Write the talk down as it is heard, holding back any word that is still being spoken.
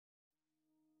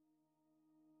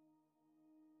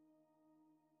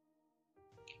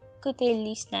Good day,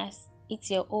 listeners.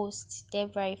 It's your host,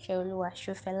 Deborah Ifeoluwa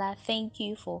Shofela. Thank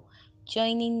you for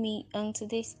joining me on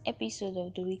today's episode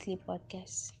of the weekly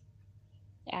podcast.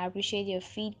 I appreciate your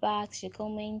feedbacks, your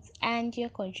comments, and your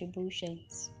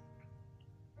contributions.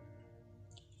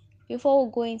 Before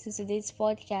we go into today's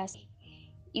podcast,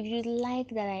 if you'd like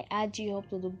that I add you up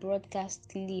to the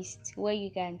broadcast list where you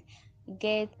can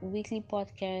get weekly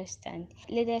podcast and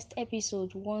latest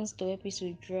episode once the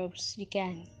episode drops, you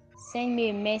can send me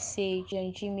a message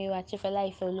on Gmail at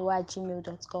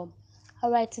chefelaifeoluwa@gmail.com.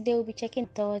 Alright, today we'll be checking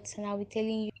thoughts and I'll be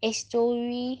telling you a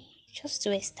story just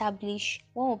to establish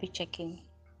what we'll be checking.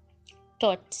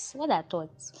 Thoughts. What are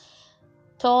thoughts?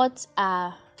 Thoughts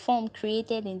are form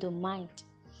created in the mind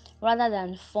rather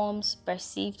than forms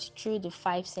perceived through the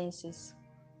five senses.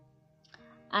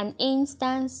 An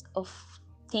instance of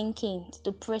thinking,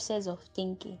 the process of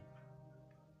thinking.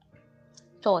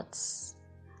 Thoughts.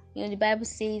 The Bible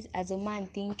says, as a man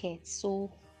thinketh, so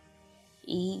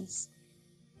he is.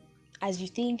 As you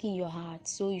think in your heart,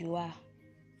 so you are.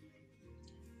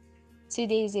 2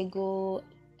 days ago,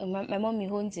 my mommy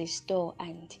owns a store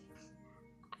and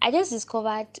I just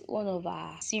discovered one of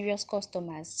our serious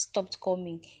customers stopped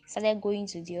coming, started going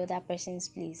to the other person's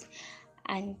place.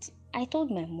 And I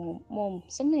told my mom,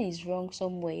 something is wrong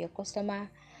somewhere. Your customer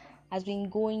has been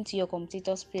going to your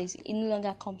competitor's place. It no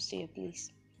longer comes to your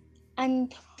place.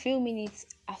 And a few minutes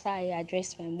after I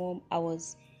addressed my mom, I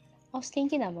was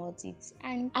thinking about it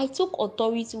and I took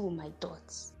authority with my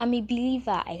thoughts. I'm a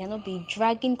believer. I cannot be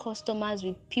dragging customers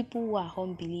with people who are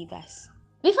unbelievers.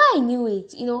 Before I knew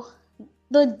it,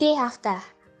 the day after,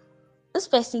 this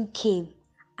person came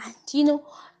and, he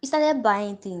started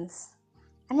buying things.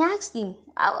 And I asked him,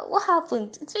 what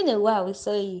happened? It's been a while we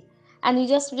saw you. And he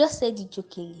just said it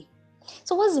jokingly.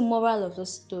 So what's the moral of the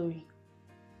story?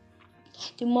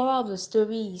 The moral of the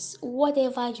story is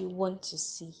whatever you want to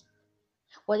see,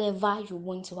 whatever you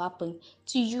want to happen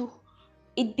to you,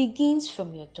 it begins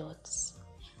from your thoughts.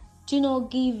 Do not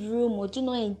give room or do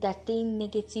not entertain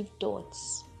negative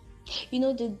thoughts.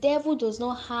 The devil does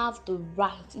not have the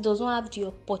right, he does not have the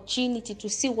opportunity to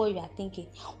see what you are thinking.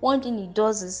 One thing he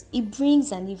does is he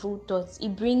brings an evil thought, he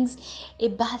brings a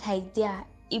bad idea,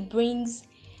 he brings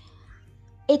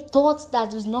a thought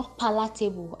that is not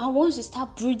palatable. And once you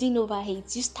start brooding over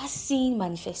it, you start seeing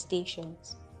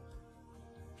manifestations.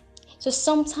 So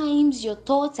sometimes your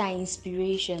thoughts are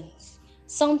inspirations.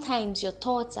 Sometimes your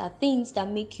thoughts are things that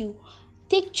make you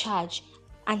take charge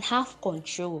and have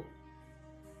control.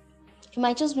 You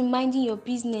might just be minding your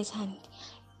business and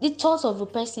the thought of a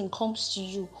person comes to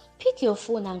you. Pick your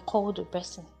phone and call the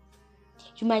person.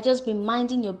 You might just be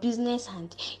minding your business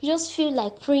and you just feel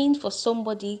like praying for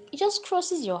somebody. It just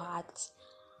crosses your heart.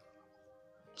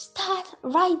 Start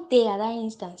right there at that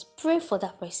instance. Pray for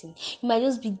that person. You might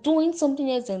just be doing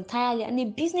something else entirely and a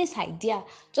business idea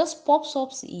just pops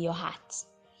up in your heart.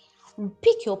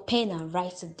 Pick your pen and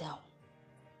write it down.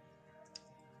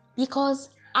 Because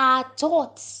our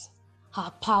thoughts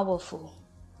are powerful.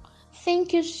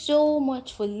 Thank you so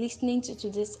much for listening to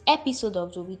today's episode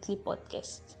of the weekly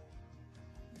podcast.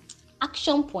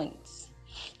 Action points.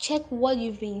 Check what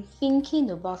you've been thinking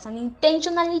about and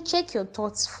intentionally check your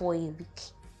thoughts for a week.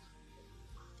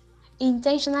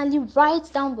 Intentionally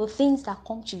write down the things that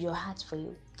come to your heart for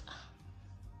you.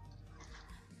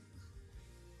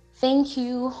 Thank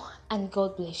you and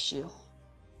God bless you.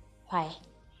 Bye.